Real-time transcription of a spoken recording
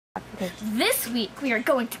Okay. This week we are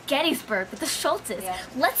going to Gettysburg with the Schultzes. Yeah.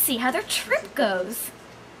 Let's see how their trip goes.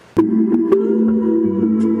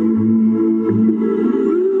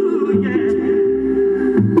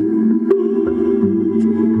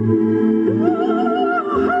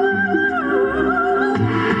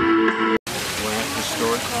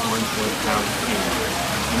 Historic Farnsworth House,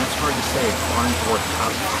 and that's hard to say, Farnsworth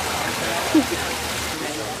House.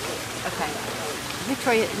 Okay.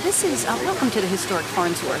 Victoria, this is, welcome to the historic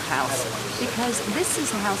Farnsworth House, because this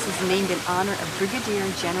is the house is named in honor of Brigadier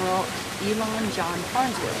General Elon John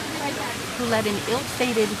Farnsworth, who led an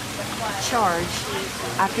ill-fated charge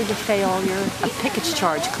after the failure of Pickett's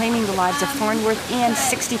charge, claiming the lives of Farnsworth and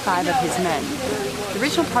 65 of his men. The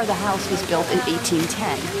original part of the house was built in 1810.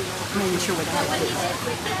 I'm not even sure where the house is.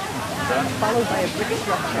 Followed by a British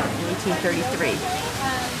rupture in 1833.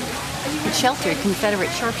 It sheltered Confederate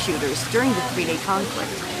sharpshooters during the three-day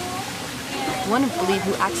conflict. One is believed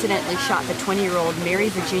who accidentally shot the 20-year-old Mary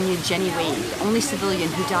Virginia Jenny Wade, the only civilian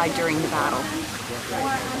who died during the battle.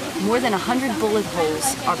 More than 100 bullet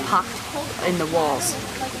holes are pocked in the walls.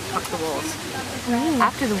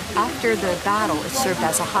 After the battle, it served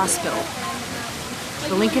as a hospital.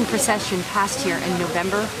 The Lincoln procession passed here in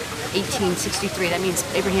November 1863. That means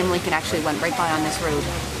Abraham Lincoln actually went right by on this road.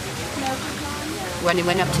 When he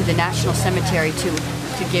went up to the National Cemetery to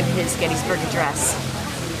give his Gettysburg address.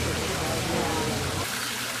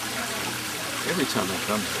 Every time I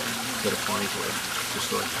come to the Farnsworth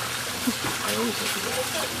historic house, I always have to get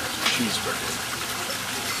cheeseburger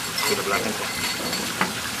with a black and tan.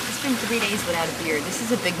 It's been 3 days without a beer. This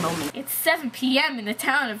is a big moment. It's 7 p.m. in the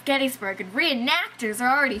town of Gettysburg, and reenactors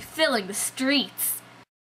are already filling the streets.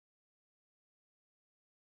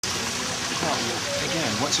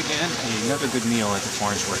 Once again, another good meal at the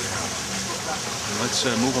Farnsworth House. Let's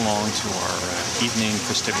move along to our evening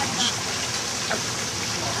festivities.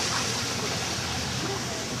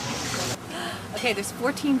 Okay, there's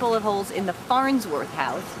 14 bullet holes in the Farnsworth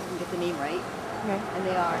House. You can get the name right. Okay. And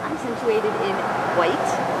they are accentuated in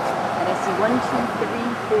white. And I see 1,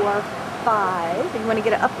 2, 3, 4, 5. And you want to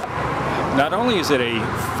get it up. Not only is it a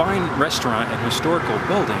fine restaurant and historical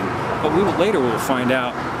building, but later we'll find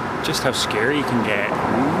out just how scary you can get.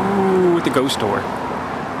 Ooh, with the ghost door.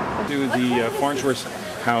 To the Farnsworth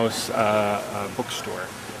House bookstore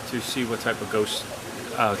to see what type of ghost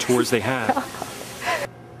tours they have.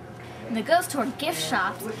 In the ghost tour gift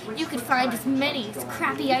shops, you can find as many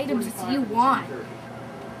crappy items as you want. Okay,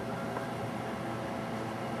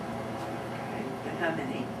 and how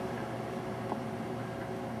many?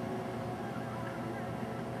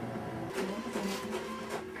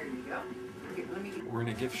 We're in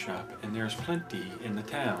a gift shop, and there's plenty in the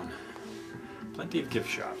town. Plenty of gift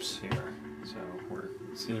shops here. So we're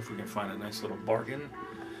seeing if we can find a nice little bargain,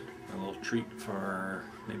 a little treat for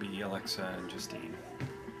maybe Alexa and Justine.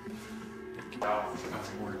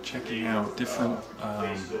 We're checking out different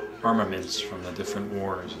armaments from the different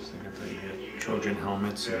wars. They got the Trojan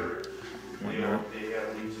helmets and whatnot.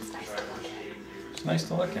 It's nice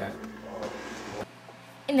to look at.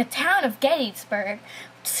 In the town of Gettysburg,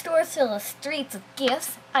 stores fill the streets with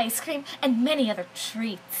gifts, ice cream, and many other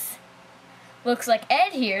treats. Looks like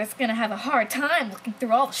Ed here is going to have a hard time looking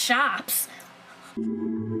through all the shops. You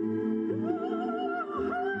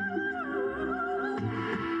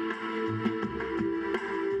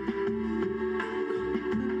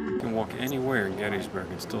can walk anywhere in Gettysburg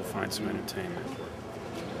and still find some entertainment.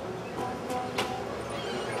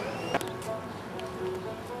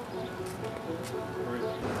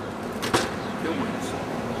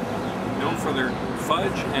 Known for their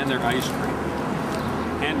fudge and their ice cream.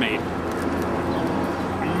 Handmade.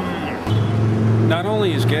 Not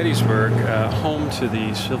only is Gettysburg home to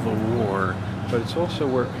the Civil War, but it's also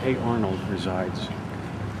where Hay Arnold resides.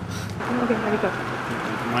 Okay, there we go.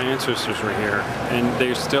 My ancestors were here, and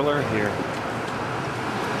they still are here.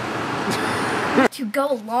 To go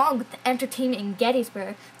along with the entertainment in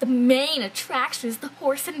Gettysburg, the main attraction is the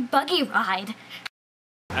horse and buggy ride.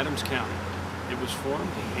 Adams County. It was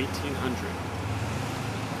formed in 1800.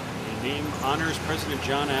 The name honors President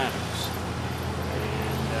John Adams.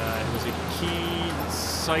 And it was a key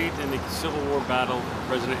site in the Civil War battle,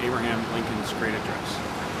 President Abraham Lincoln's great address.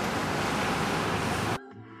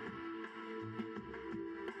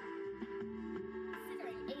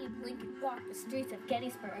 Considering Abe Lincoln walked the streets of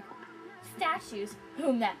Gettysburg, statues,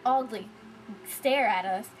 whom that ugly stare at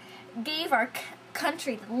us, gave our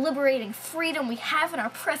country the liberating freedom we have in our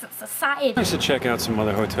present society. Nice to check out some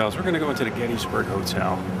other hotels. We're going to go into the Gettysburg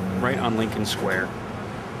Hotel, right on Lincoln Square.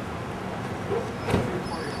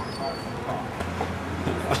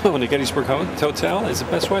 Oh, and the Gettysburg Hotel is the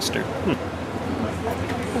Best Western.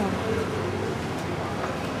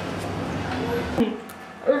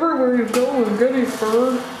 you going,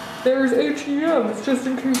 Gettysburg? There's ATMs just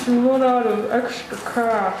in case you run out of extra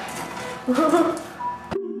cash.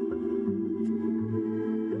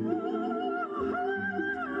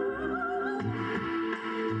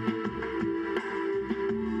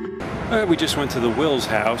 We just went to the Wills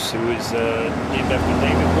house. It was named after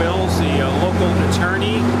David Wills, the local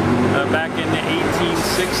attorney back in the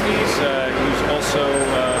 1860s. He was also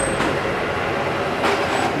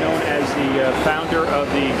known as the founder of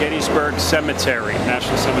the Gettysburg Cemetery,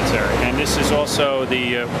 National Cemetery. And this is also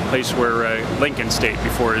the place where Lincoln stayed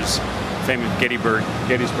before his famous Gettysburg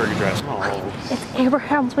address. Oh. It's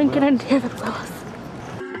Abraham Lincoln and David Willis.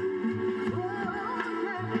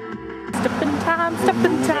 Step in time, step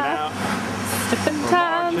in time. Step in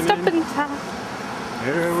time, step in time.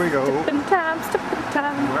 Here we go. Step in time, step in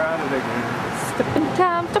time. We're at it again. Step in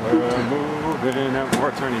time, step in time. We're moving out more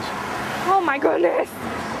attorneys. Oh my goodness.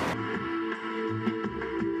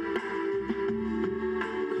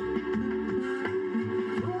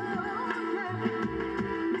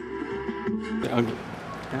 Ugly.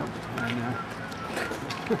 Yeah, I know.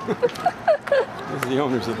 Those are the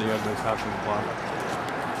owners of the ugliest house in the block.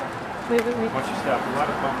 Wait. Watch your step. A lot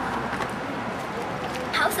of fun.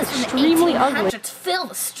 Houses from Extremely the 1800s ugly. fill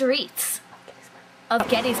the streets of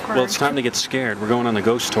Gettysburg. Well, it's time to get scared. We're going on the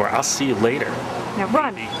ghost tour. I'll see you later. Now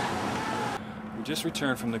run. We just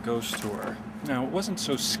returned from the ghost tour. Now, it wasn't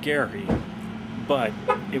so scary, but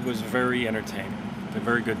it was very entertaining. A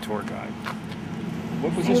very good tour guide.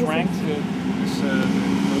 What was this ranked? This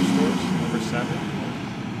ghost tours? Number 7?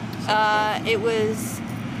 It was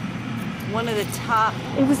one of the top.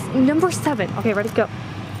 It was number 7. Okay, ready, go.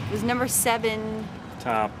 It was number 7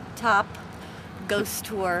 Top. ghost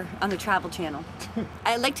tour on the Travel Channel.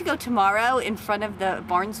 I'd like to go tomorrow in front of the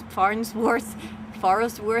Farnsworth,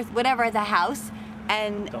 whatever, the house,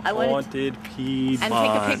 and The I wanted haunted Piedmont. and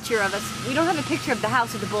take a picture of us. We don't have a picture of the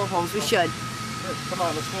house with the bullet holes. We should. Come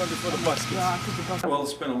on, let's go in before the bus gets. Well,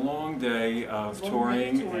 it's been a long day of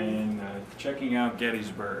touring and checking out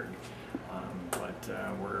Gettysburg, but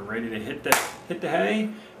we're ready to hit the hay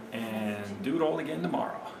and do it all again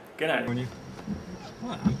tomorrow. Good night.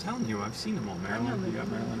 What? I'm telling you, I've seen them all. Maryland, you got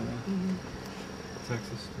Maryland in there?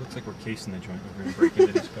 Texas. Looks like we're casing the joint. We're going to break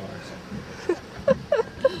into these cars.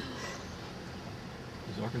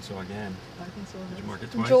 There's Arkansas again. Did you mark it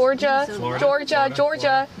twice? Georgia, Florida,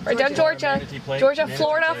 Georgia. Right down Georgia. Manatee Plate, Georgia, Manatee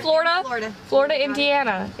Florida, Plate. Florida,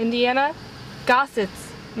 Indiana,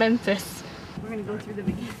 Gossets, Memphis. We're gonna go through the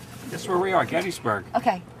beginning. Guess where we are, Gettysburg.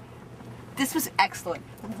 Okay. This was excellent.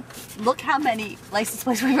 Look how many license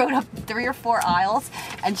plates we rode up 3 or 4 aisles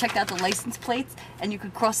and checked out the license plates, and you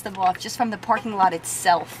could cross them off just from the parking lot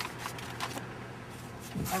itself.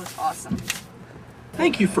 That was awesome.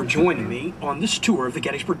 Thank you for joining me on this tour of the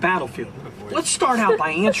Gettysburg battlefield. Let's start out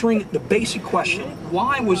by answering the basic question,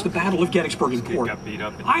 why was the Battle of Gettysburg important?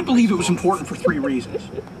 I believe it was important for 3 reasons.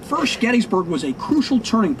 First, Gettysburg was a crucial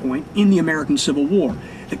turning point in the American Civil War.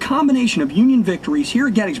 The combination of Union victories here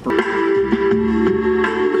at Gettysburg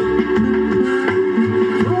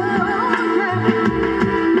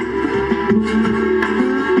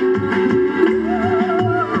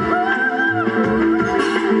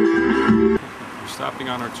Stopping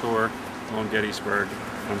on our tour along Gettysburg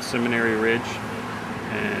on Seminary Ridge,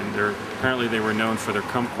 and apparently they were known for their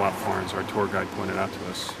kumquat farms. Our tour guide pointed out to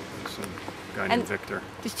us. It's a guy named Victor.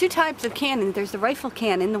 There's 2 types of cannon. There's the rifle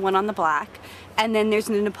cannon, the one on the black, and then there's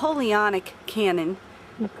the Napoleonic cannon.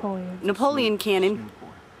 Napoleon cannon,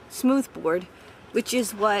 smoothbore, which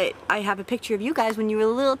is what I have a picture of you guys when you were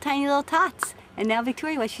little tiny little tots. And now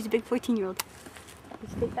Victoria was. She's a big 14-year-old.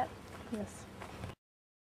 Yes.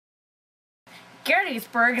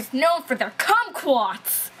 Gettysburg is known for their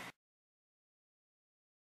kumquats.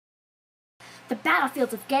 The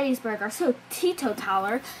battlefields of Gettysburg are so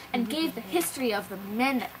teetotaler and gave the history of the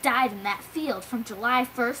men that died in that field from July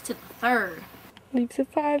 1st to the 3rd. Leaps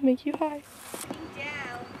at 5 make you high.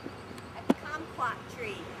 Down at the kumquat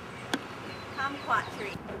tree. Kumquat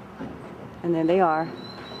tree. And there they are.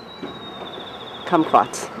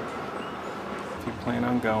 Kumquats. If you plan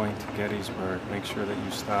on going to Gettysburg, make sure that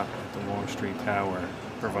you stop at the Longstreet Tower.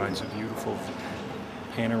 It provides a beautiful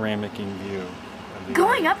panoramic view. Of the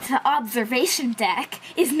Going up to the observation deck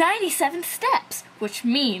is 97 steps, which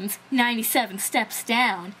means 97 steps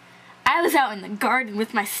down. I was out in the garden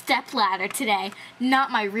with my step ladder today, not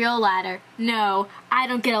my real ladder. No, I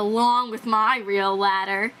don't get along with my real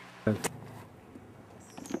ladder. It's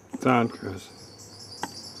on, Chris.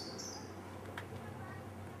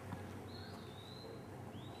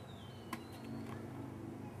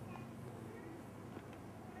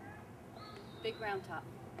 Big round top.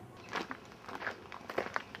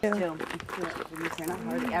 Too. I feel it when you're not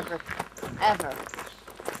hardly ever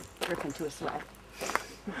rip into a sweat.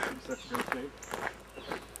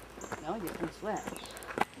 No, you can sweat.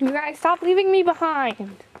 You guys, stop leaving me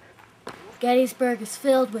behind. Gettysburg is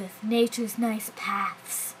filled with nature's nice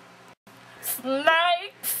paths.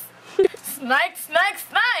 Snakes! Snakes, snakes,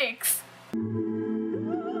 snakes!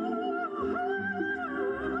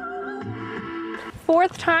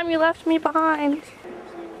 Fourth time you left me behind.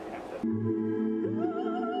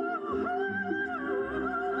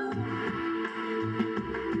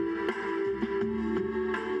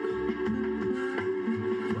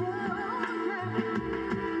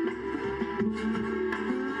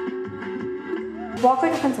 Walk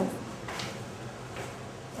like a princess.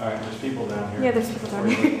 Alright, there's people down here. Yeah, there's people down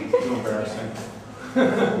here. Too embarrassing.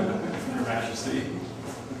 Your Majesty.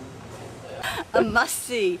 A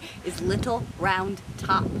must-see is Little Round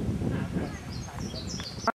Top.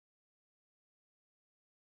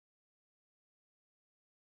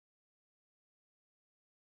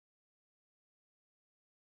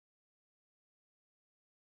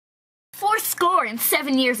 Fourscore and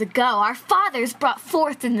 7 years ago, our fathers brought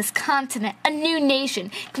forth in this continent a new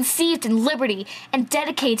nation, conceived in liberty and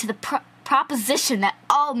dedicated to the proposition that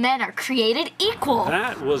all men are created equal.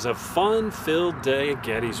 That was a fun-filled day at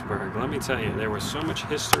Gettysburg. Let me tell you, there was so much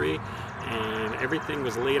history and everything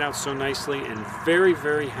was laid out so nicely, and very,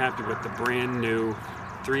 very happy with the brand new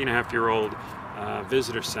 3.5-year-old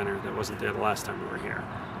visitor center that wasn't there the last time we were here.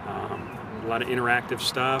 A lot of interactive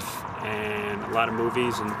stuff and a lot of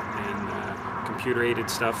movies and computer-aided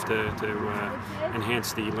stuff to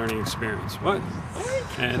enhance the learning experience. What?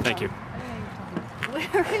 And thank you.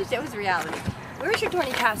 That was reality. Where's your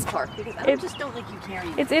Dorney passport? Because I just don't like you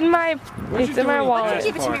carrying it. It's in my Why wallet. don't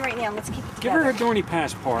you give it to me right now and let's keep it together. Give her her Dorney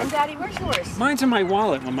passport. And Daddy, where's yours? Mine's in my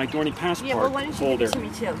wallet on my Dorney passport Yeah, well, why don't you folder. give it to me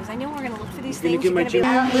too? Because I know we're going to look for these You're things. gonna give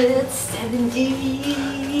my Outlets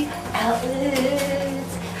 70.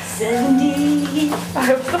 Outlets 70. I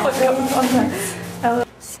hope someone comes on that.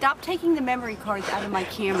 Stop taking the memory cards out of my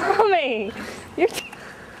camera. Mommy, you're.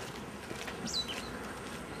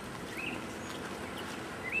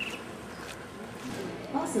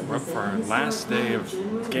 We're up for our last day of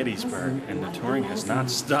Gettysburg, and the touring has not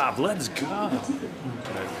stopped. Let's go!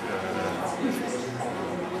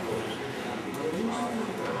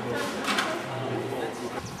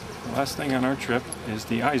 Last thing on our trip is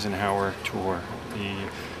the Eisenhower tour, the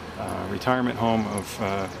retirement home of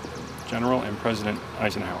General and President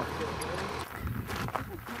Eisenhower.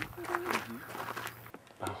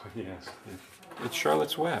 Oh yes, it's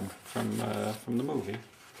Charlotte's Web from the movie.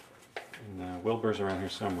 And Wilbur's around here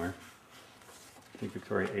somewhere. I think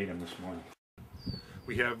Victoria ate him this morning.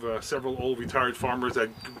 We have several old retired farmers that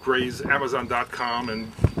graze Amazon.com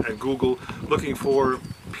and Google looking for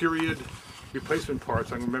period replacement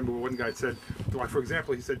parts. I remember one guy said, for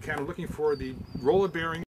example, he said, Ken, I'm looking for the roller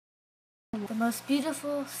bearing. The most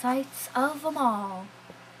beautiful sights of them all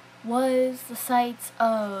was the sights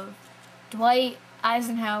of Dwight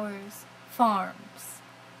Eisenhower's farms,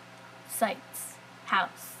 sites,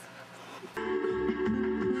 house.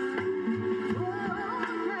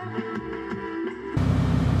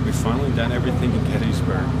 We've finally done everything in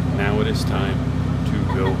Gettysburg. Now it is time to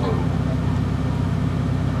go home.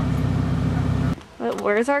 But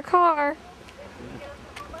where's our car?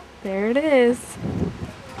 There it is.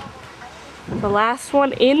 The last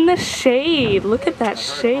one in the shade. Look at that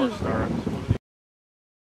shade.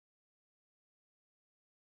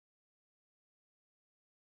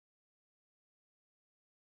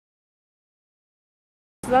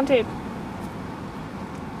 It's on tape.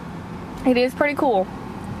 It is pretty cool.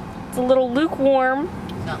 It's a little lukewarm.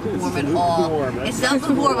 Not lukewarm at all. It's not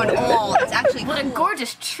lukewarm at all. It's actually What a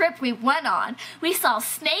gorgeous trip we went on. We saw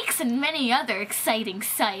snakes and many other exciting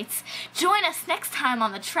sights. Join us next time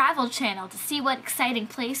on the Travel Channel to see what exciting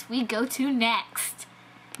place we go to next.